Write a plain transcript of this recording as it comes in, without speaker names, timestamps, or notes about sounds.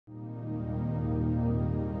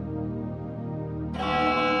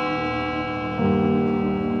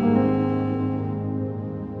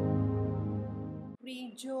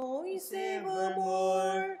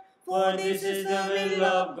for this is the will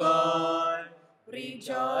of God.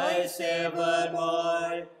 Rejoice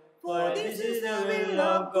evermore, for this is the will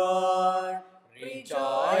of God.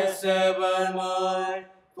 Rejoice evermore,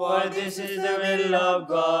 for this is the will of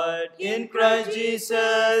God in Christ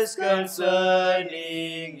Jesus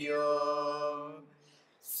concerning you.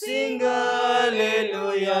 Sing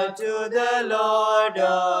hallelujah to the Lord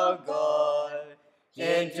our God.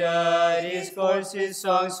 Enter his courts with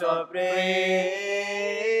songs of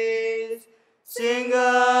praise. Sing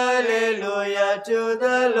hallelujah to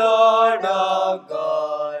the Lord our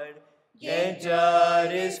God. Enter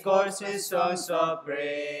his courts with songs of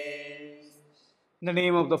praise. In the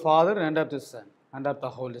name of the Father, and of the Son, and of the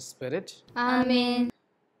Holy Spirit. Amen.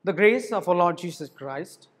 The grace of our Lord Jesus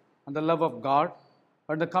Christ, and the love of God,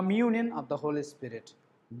 and the communion of the Holy Spirit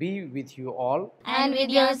be with you all. And with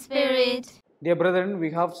your spirit. Dear brethren,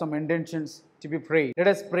 we have some intentions to be prayed. Let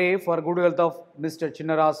us pray for good health of Mr.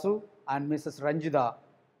 Chinnarasu and Mrs. Ranjita,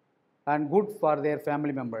 and good for their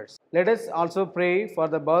family members. Let us also pray for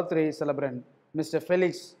the birthday celebrant, Mr.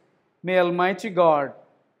 Felix. May Almighty God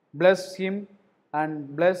bless him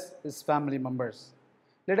and bless his family members.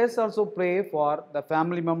 Let us also pray for the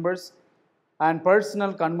family members and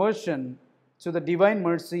personal conversion to the divine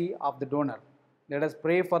mercy of the donor. Let us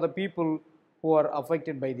pray for the people who are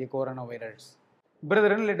affected by the coronavirus.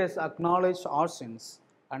 Brethren, let us acknowledge our sins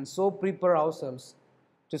and so prepare ourselves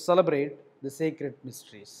to celebrate the sacred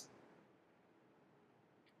mysteries.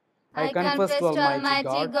 I confess to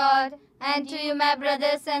Almighty God and to you, my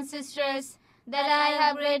brothers and sisters, that I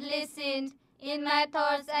have greatly sinned in my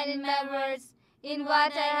thoughts and in my words, in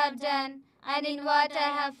what I have done and in what I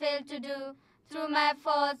have failed to do, through my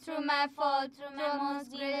fault, through my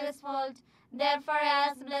most grievous fault. Therefore I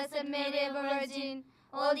ask Blessed Mary, ever Virgin,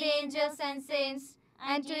 all the angels and saints,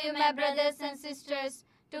 and to you, my brothers and sisters,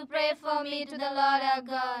 to pray for me to the Lord our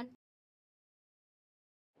God.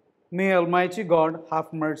 May Almighty God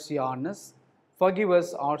have mercy on us, forgive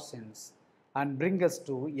us our sins, and bring us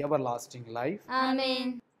to everlasting life.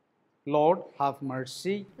 Amen. Lord, have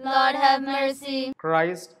mercy. Lord, have mercy.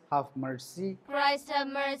 Christ, have mercy. Christ, have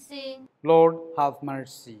mercy. Lord, have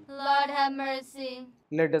mercy. Lord, have mercy.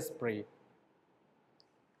 Let us pray.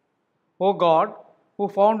 O God, who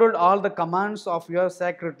founded all the commands of your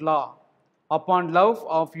sacred law upon love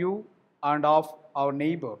of you and of our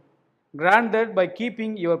neighbor, grant that by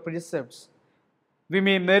keeping your precepts, we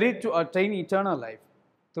may merit to attain eternal life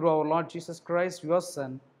through our Lord Jesus Christ, your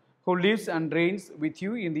Son, who lives and reigns with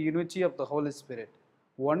you in the unity of the Holy Spirit,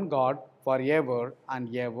 one God, forever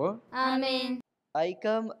and ever. Amen. I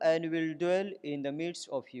come and will dwell in the midst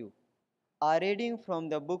of you. A reading from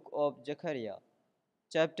the book of Zechariah,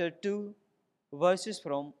 chapter 2, verses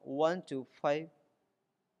from 1 to 5,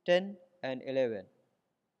 10 and 11.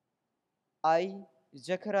 I,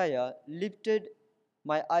 Zechariah, lifted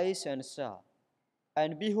my eyes and saw,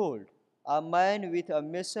 and behold, a man with a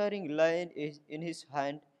measuring line in his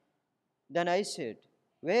hand. Then I said,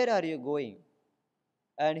 Where are you going?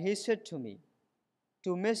 And he said to me,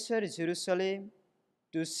 To measure Jerusalem,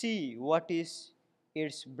 to see what is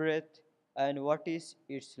its breadth and what is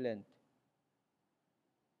its length.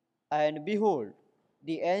 And behold,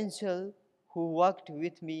 the angel who walked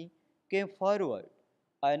with me came forward,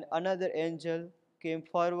 and another angel came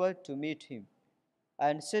forward to meet him,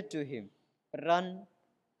 and said to him, Run,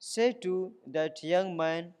 say to that young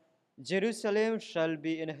man, Jerusalem shall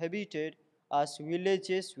be inhabited as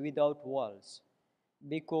villages without walls,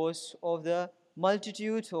 because of the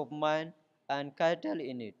multitude of man and cattle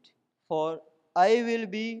in it. For I will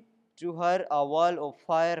be to her a wall of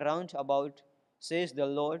fire round about, says the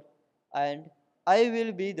Lord, and I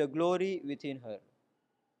will be the glory within her.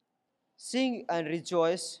 Sing and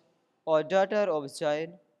rejoice, O daughter of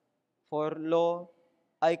Zion, for lo,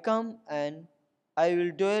 I come and I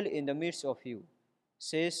will dwell in the midst of you,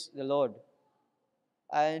 says the Lord.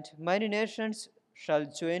 And many nations shall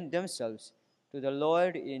join themselves to the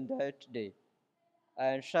Lord in that day,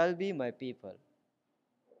 and shall be my people.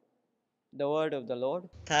 The word of the Lord.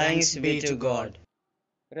 Thanks be to God.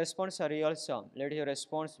 Responsorial Psalm. Let your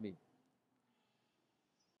response be.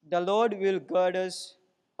 The Lord will guard us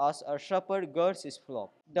as a shepherd guards his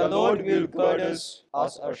flock. The Lord will guard us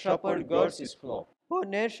as a shepherd guards his flock. O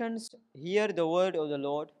nations, hear the word of the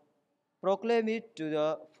Lord. Proclaim it to the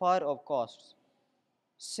far off coasts.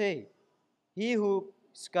 Say, He who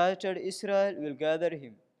scattered Israel will gather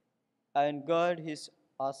him, and guard his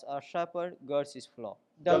as a shepherd guards his flock.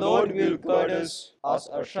 The Lord will guard us as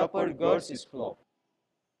a shepherd guards his flock.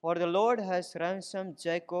 For the Lord has ransomed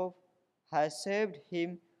Jacob, has saved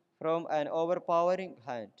him from an overpowering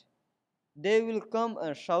hand. They will come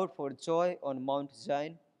and shout for joy on Mount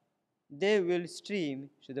Zion. They will stream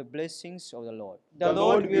to the blessings of the Lord. The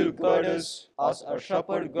Lord will guard us as a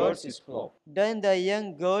shepherd guards his flock. Then the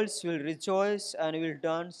young girls will rejoice and will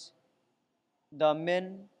dance. The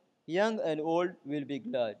men, young and old, will be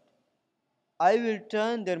glad. I will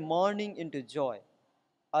turn their mourning into joy.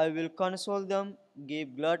 I will console them,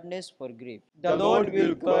 give gladness for grief. The Lord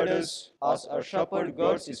will guard us as a shepherd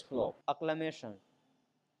guards his flock. Acclamation.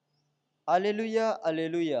 Alleluia,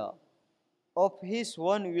 Alleluia. Of his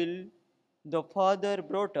one will the Father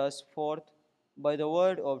brought us forth by the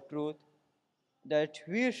word of truth, that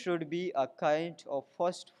we should be a kind of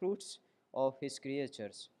first fruits of his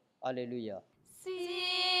creatures. Alleluia.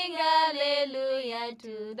 Sing hallelujah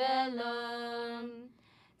to the Lord.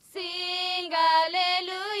 Sing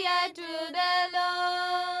hallelujah to the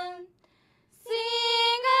Lord.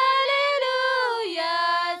 Sing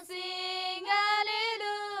hallelujah, sing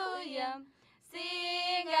hallelujah,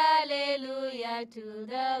 sing hallelujah to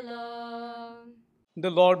the Lord. The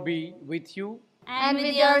Lord be with you. And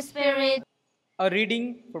with your spirit. A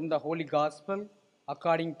reading from the Holy Gospel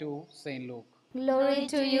according to St. Luke. Glory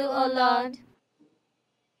to you, O Lord.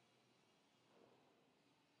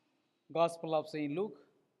 Gospel of St. Luke,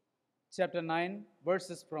 chapter 9,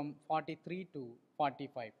 verses from 43 to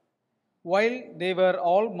 45. While they were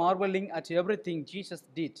all marveling at everything Jesus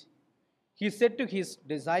did, he said to his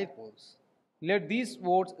disciples, "Let these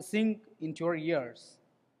words sink into your ears.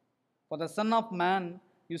 For the Son of Man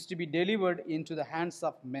is to be delivered into the hands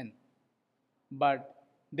of men." But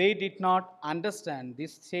they did not understand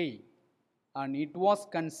this saying, and it was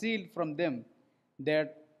concealed from them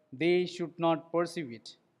that they should not perceive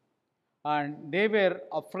it. And they were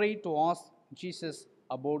afraid to ask Jesus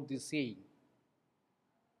about this saying.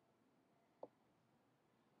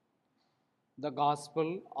 The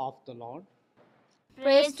Gospel of the Lord.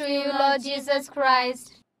 Praise to you, Lord Jesus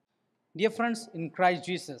Christ. Dear friends in Christ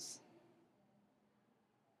Jesus,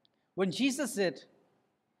 when Jesus said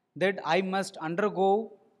that I must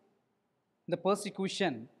undergo the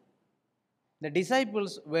persecution, the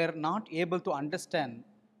disciples were not able to understand,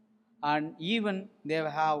 and even they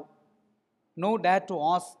have no dare to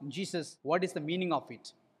ask Jesus what is the meaning of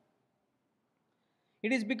it.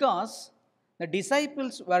 It is because the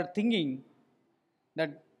disciples were thinking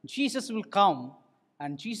that Jesus will come,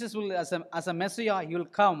 and Jesus will, as a Messiah, he will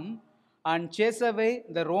come and chase away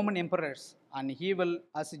the Roman emperors, and he will,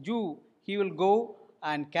 as a Jew, he will go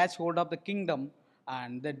and catch hold of the kingdom,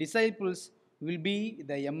 and the disciples will be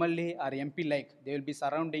the MLA or MP like. They will be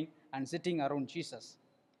surrounding and sitting around Jesus.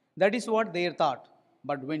 That is what they thought.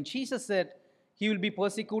 But when Jesus said he will be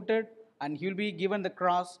persecuted and he will be given the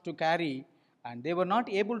cross to carry, and they were not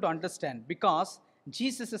able to understand because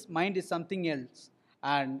Jesus' mind is something else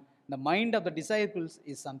and the mind of the disciples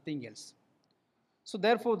is something else. So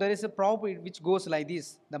therefore there is a proverb which goes like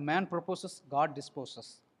this: the man proposes, God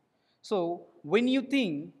disposes. So when you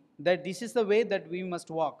think that this is the way that we must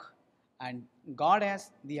walk, and God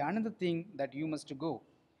has the another thing that you must go.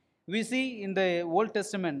 We see in the Old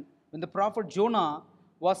Testament when the prophet Jonah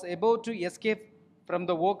was about to escape from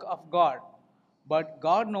the work of God, but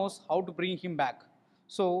God knows how to bring him back.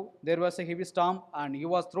 So there was a heavy storm and he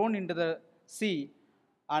was thrown into the sea,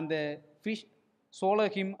 and the fish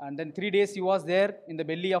swallowed him, and then 3 days he was there in the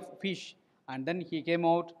belly of fish, and then he came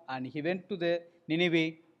out and he went to the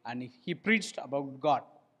Nineveh and he preached about God.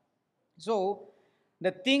 So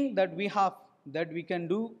the thing that we have that we can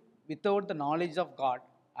do without the knowledge of God,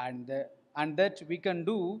 and that we can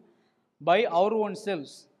do by our own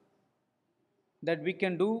selves, that we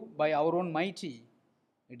can do by our own mighty,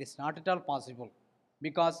 it is not at all possible.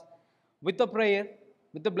 Because with the prayer,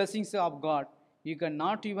 with the blessings of God, you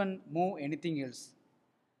cannot even move anything else.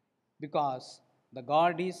 Because the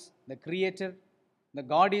God is the creator, the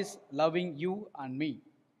God is loving you and me,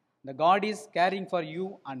 the God is caring for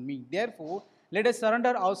you and me. Therefore, let us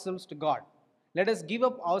surrender ourselves to God. Let us give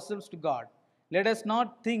up ourselves to God. Let us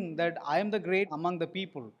not think that I am the great among the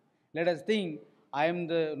people. Let us think I am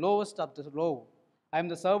the lowest of the low. I am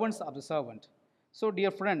the servants of the servant. So,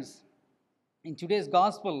 dear friends, in today's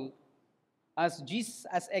gospel, as Jesus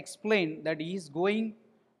has explained that he is going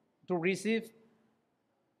to receive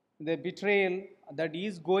the betrayal, that he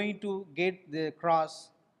is going to get the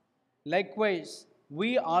cross, likewise,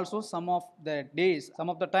 we also some of the days, some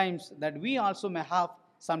of the times that we also may have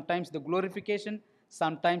sometimes the glorification,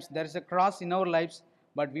 sometimes there is a cross in our lives,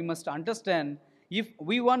 but we must understand if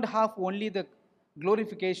we want to have only the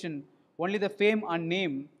glorification, only the fame and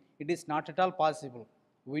name, it is not at all possible.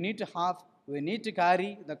 We need to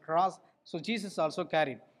carry the cross. So Jesus also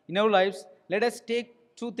carried. In our lives, let us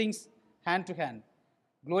take two things hand to hand: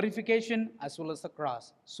 glorification as well as the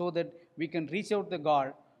cross, so that we can reach out to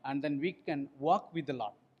God and then we can walk with the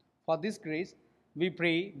Lord. For this grace, we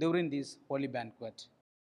pray during this holy banquet.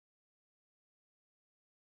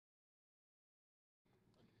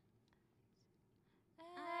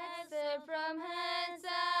 Accept from hands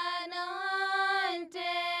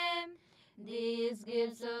anointed these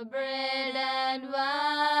gifts of bread and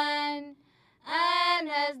wine, and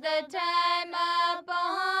as the time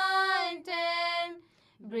appointed,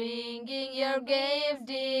 bringing your gift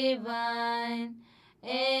divine.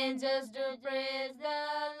 Angels do praise the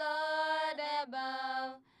Lord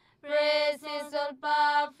above, praise His all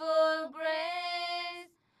powerful grace.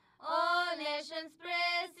 All nations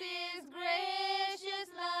praise His gracious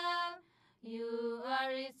love. You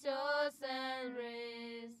are His chosen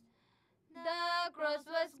race. The cross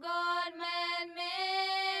was God man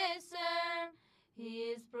may serve,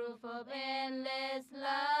 His proof of endless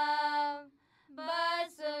love. But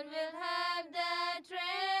soon we'll have the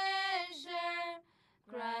treasure,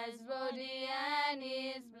 Christ's body and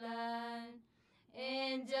His blood.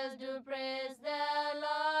 Angels do praise the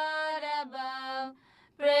Lord above,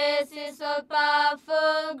 praise His all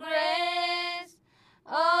powerful grace.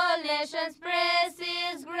 All nations praise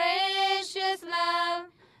His gracious love.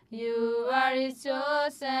 You are His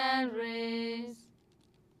chosen race.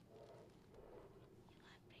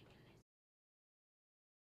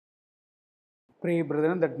 Pray,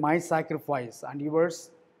 brethren, that my sacrifice and yours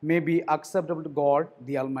may be acceptable to God,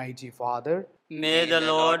 the Almighty Father. May the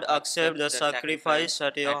Lord accept the sacrifice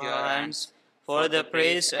at your hands for the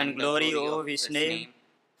praise and glory of His name,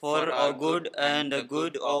 for our good and the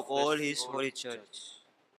good of all His holy church.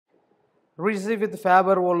 Receive with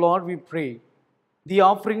favor, O Lord, we pray, the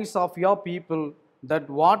offerings of your people, that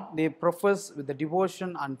what they profess with the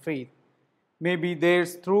devotion and faith may be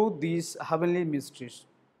theirs through these heavenly mysteries.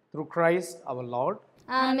 Through Christ our Lord.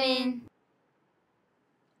 Amen.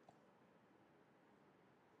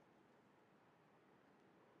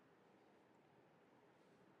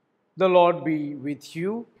 The Lord be with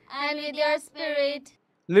you. And with your spirit,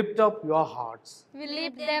 Lift up your hearts. we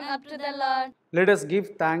lift them up to the Lord. Let us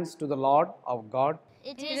give thanks to the Lord our God.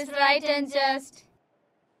 It is right and just.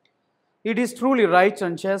 It is truly right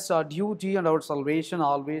and just, our duty and our salvation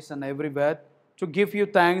always and everywhere, to give you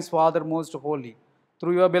thanks, Father most holy,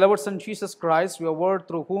 through your beloved Son Jesus Christ, your word,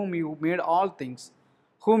 through whom you made all things,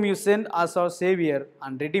 whom you sent as our Savior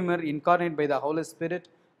and Redeemer, incarnate by the Holy Spirit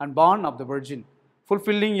and born of the Virgin,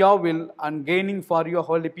 fulfilling your will and gaining for your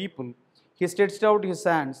holy people. He stretched out his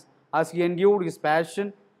hands as he endured his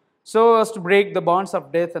passion, so as to break the bonds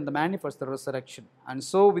of death and manifest the resurrection. And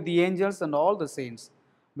so, with the angels and all the saints,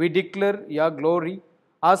 we declare your glory,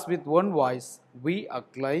 as with one voice we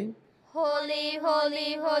acclaim. Holy,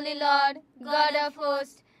 holy, holy Lord, God of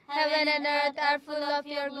hosts, heaven and earth are full of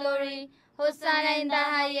your glory. Hosanna in the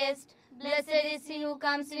highest. Blessed is he who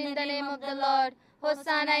comes in the name of the Lord.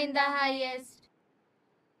 Hosanna in the highest.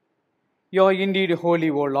 You are indeed holy,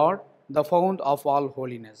 O Lord, the fount of all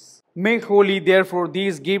holiness. Make holy, therefore,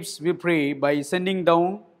 these gifts, we pray, by sending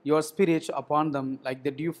down your Spirit upon them like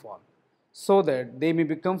the dewfall, so that they may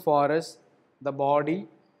become for us the body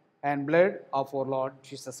and blood of our Lord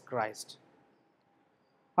Jesus Christ.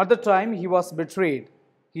 At the time he was betrayed,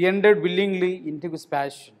 he entered willingly into his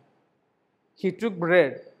passion. He took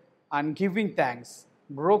bread and, giving thanks,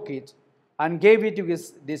 broke it and gave it to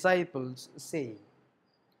his disciples, saying,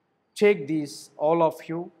 "Take this, all of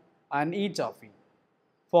you, and eat of it,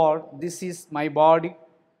 for this is my body,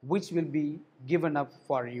 which will be given up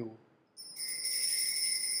for you."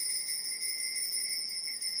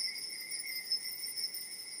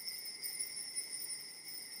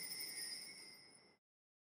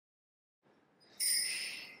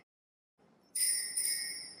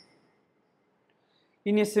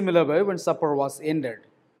 In a similar way, when supper was ended,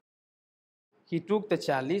 he took the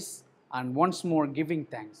chalice and, once more giving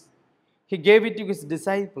thanks, he gave it to his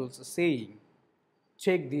disciples, saying,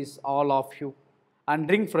 "Take this, all of you, and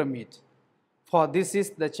drink from it, for this is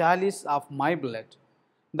the chalice of my blood,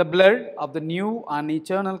 the blood of the new and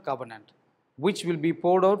eternal covenant, which will be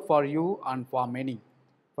poured out for you and for many,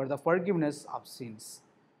 for the forgiveness of sins.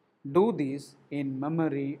 Do this in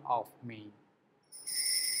memory of me."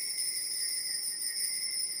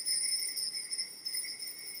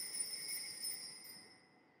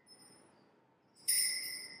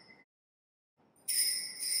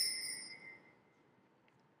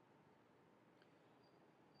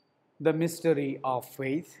 The mystery of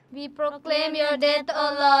faith. We proclaim your death, O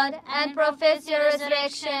Lord, and profess your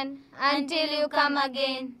resurrection until you come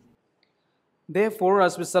again. Therefore,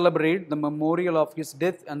 as we celebrate the memorial of his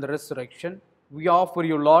death and the resurrection, we offer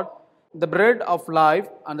you, Lord, the bread of life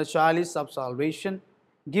and the chalice of salvation,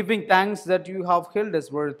 giving thanks that you have held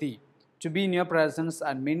us worthy to be in your presence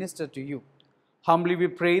and minister to you. Humbly we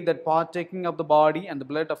pray that partaking of the body and the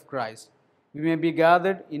blood of Christ, we may be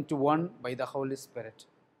gathered into one by the Holy Spirit.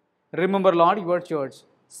 Remember, Lord, your church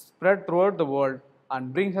spread throughout the world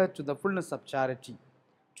and bring her to the fullness of charity.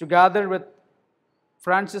 Together with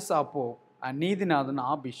Francis our Pope and Nidhinathan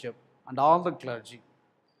our Bishop and all the clergy.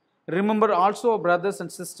 Remember also our brothers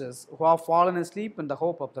and sisters who have fallen asleep in the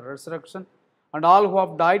hope of the resurrection, and all who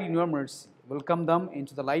have died in your mercy. Welcome them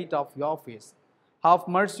into the light of your face. Have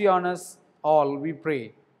mercy on us all, we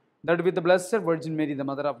pray, that with the Blessed Virgin Mary, the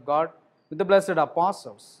Mother of God, with the blessed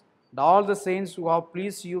apostles, and all the saints who have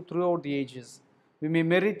pleased you throughout the ages, we may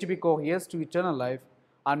merit to be co-heirs to eternal life,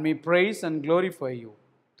 and may praise and glorify you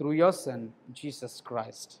through your Son, Jesus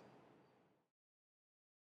Christ.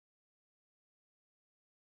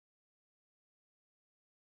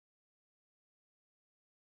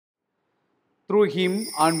 Through him,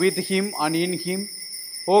 and with him, and in him,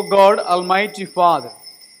 O God, Almighty Father,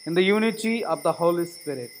 in the unity of the Holy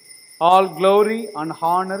Spirit, all glory and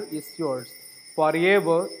honor is yours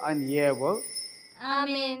forever and ever.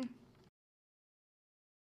 Amen.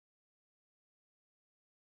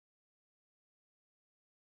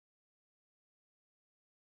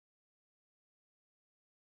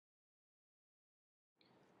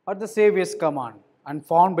 At the Saviour's command, and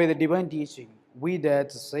formed by the divine teaching, we dare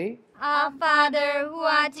to say, Our Father, who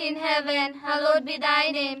art in heaven, hallowed be thy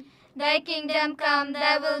name. Thy kingdom come,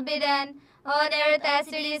 thy will be done, on earth as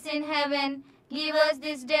it is in heaven. Give us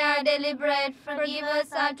this day our daily bread. Forgive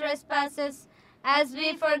us our trespasses, as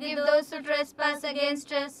we forgive those who trespass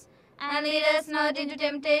against us. And lead us not into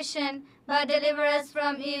temptation, but deliver us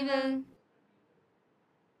from evil.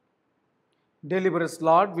 deliver us,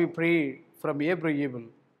 Lord, we pray, from every evil.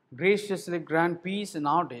 Graciously grant peace in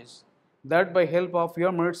our days, that by help of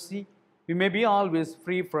your mercy we may be always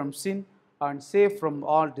free from sin and safe from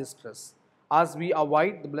all distress, as we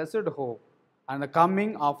await the blessed hope and the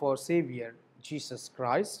coming of our Savior, Jesus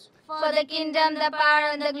Christ. For the kingdom, the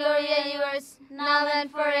power, and the glory are yours, now and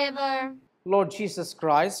forever. Lord Jesus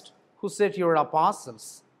Christ, who said to your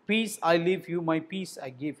apostles, peace I leave you, my peace I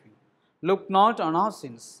give you. Look not on our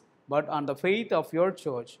sins, but on the faith of your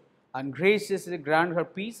church, and graciously grant her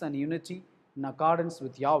peace and unity in accordance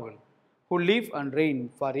with your will, who live and reign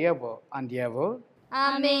forever and ever.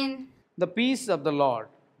 Amen. The peace of the Lord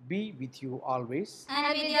be with you always.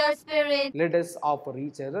 And with your spirit. Let us offer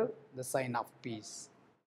each other the sign of peace.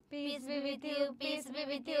 Peace be with you, peace be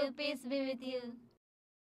with you, peace be with you.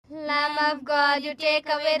 Lamb of God, you take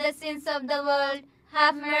away the sins of the world.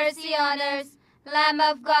 Have mercy on us. Lamb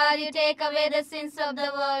of God, you take away the sins of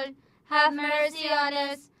the world. Have mercy on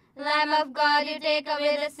us. Lamb of God, you take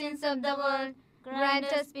away the sins of the world. Grant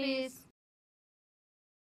us peace.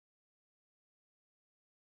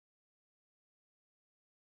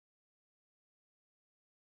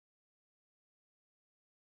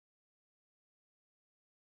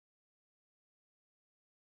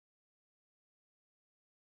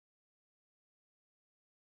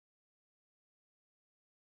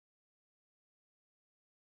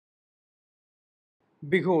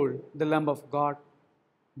 Behold the Lamb of God.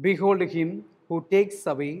 Behold him who takes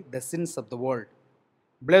away the sins of the world.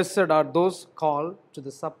 Blessed are those called to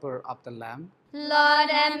the supper of the Lamb. Lord,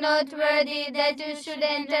 I am not worthy that you should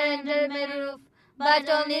enter under my roof, but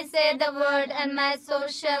only say the word, and my soul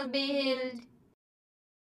shall be healed.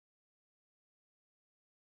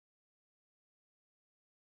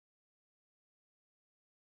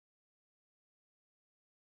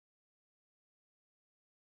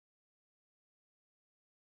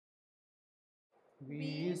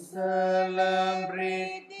 We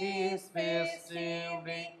celebrate this festive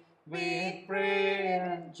day with prayer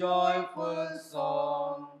and joyful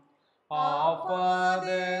song. Our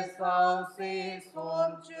Father's house is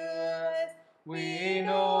home to us. We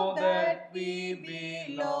know that we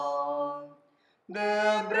belong.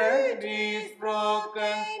 The bread is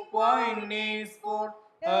broken, wine is poured,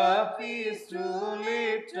 a feast to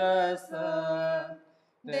lift us up.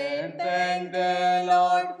 Then thank the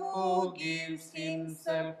Lord who gives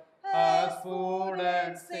himself as food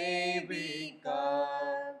and saving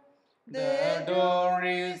cup. The door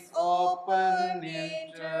is open,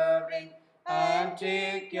 entering, and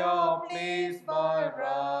take your place by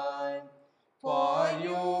right. For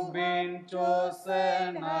you've been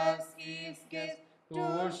chosen as his guest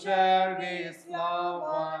to share his love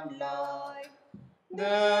and life.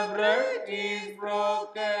 The bread is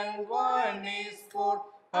broken, wine is poured,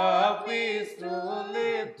 a feast to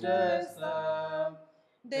lift us up.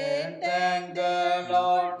 Then thank the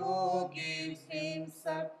Lord who gives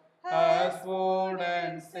himself as food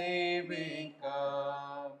and saving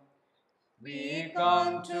cup.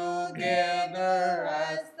 come together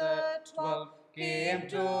as the 12 came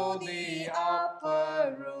to the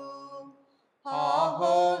upper room. Our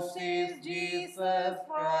host is Jesus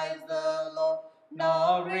Christ the Lord,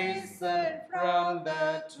 now risen from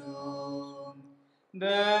the tomb.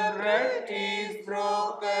 The bread is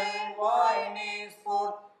broken, wine is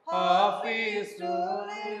poured, a feast to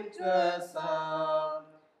lift us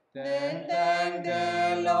up. Then thank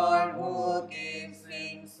the Lord who gives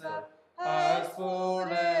himself as food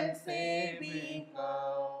and saving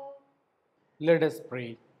cup. Let us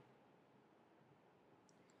pray.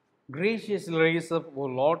 Graciously raise up, O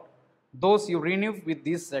Lord, those you renew with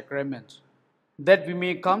this sacrament, that we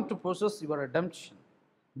may come to possess your redemption,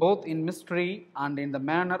 both in mystery and in the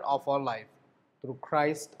manner of our life, through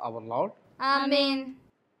Christ our Lord. Amen.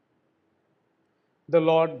 The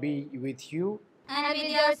Lord be with you. And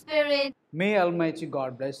with your spirit. May Almighty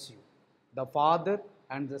God bless you, the Father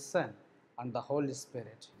and the Son and the Holy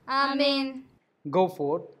Spirit. Amen. Go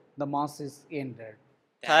forth, the Mass is ended.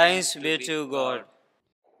 Thanks be to God.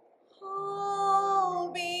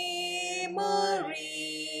 Ave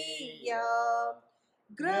Maria,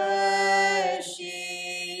 gratia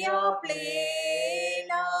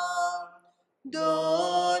plena,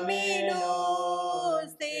 Dominus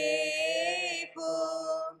tecum,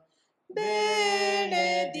 benedicta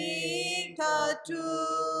tu,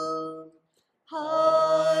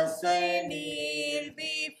 as I kneel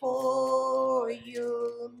before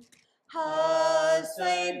you, as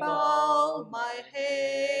I bow my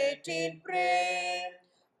head in prayer,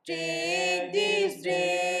 take this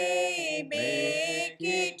day, make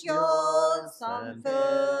it yours, and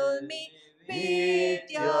fill me with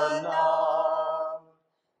your love.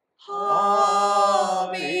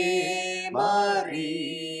 Ave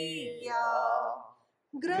Maria,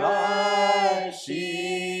 gratia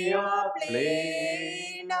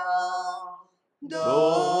plena,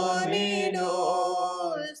 Dominus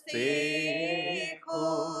tecum,